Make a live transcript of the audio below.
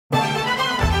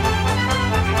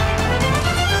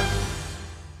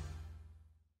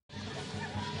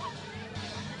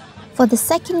For the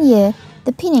second year,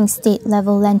 the Penang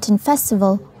State-level Lantern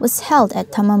Festival was held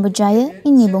at Taman Berjaya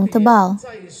in Nibong Tebal.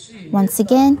 Once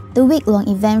again, the week-long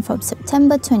event from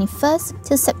September 21st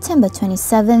till September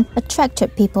 27th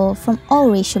attracted people from all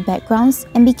racial backgrounds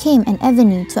and became an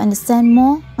avenue to understand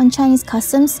more on Chinese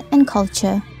customs and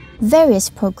culture. Various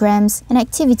programs and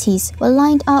activities were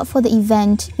lined up for the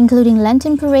event, including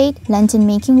lantern parade, lantern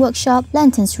making workshop,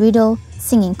 lanterns riddle,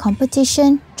 singing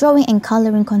competition, drawing and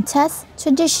colouring contests,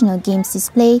 traditional games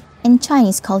display, and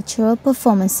Chinese cultural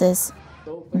performances.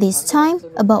 This time,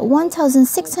 about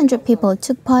 1,600 people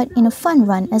took part in a fun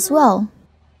run as well.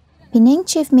 Penang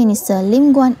Chief Minister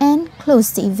Lim Guan An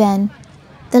closed the event.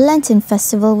 The Lantern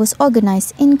Festival was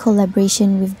organised in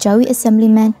collaboration with Jawi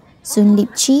Assemblyman Sun Lip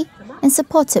Chi and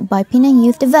supported by Penang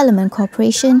Youth Development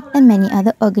Corporation and many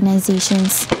other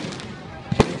organisations.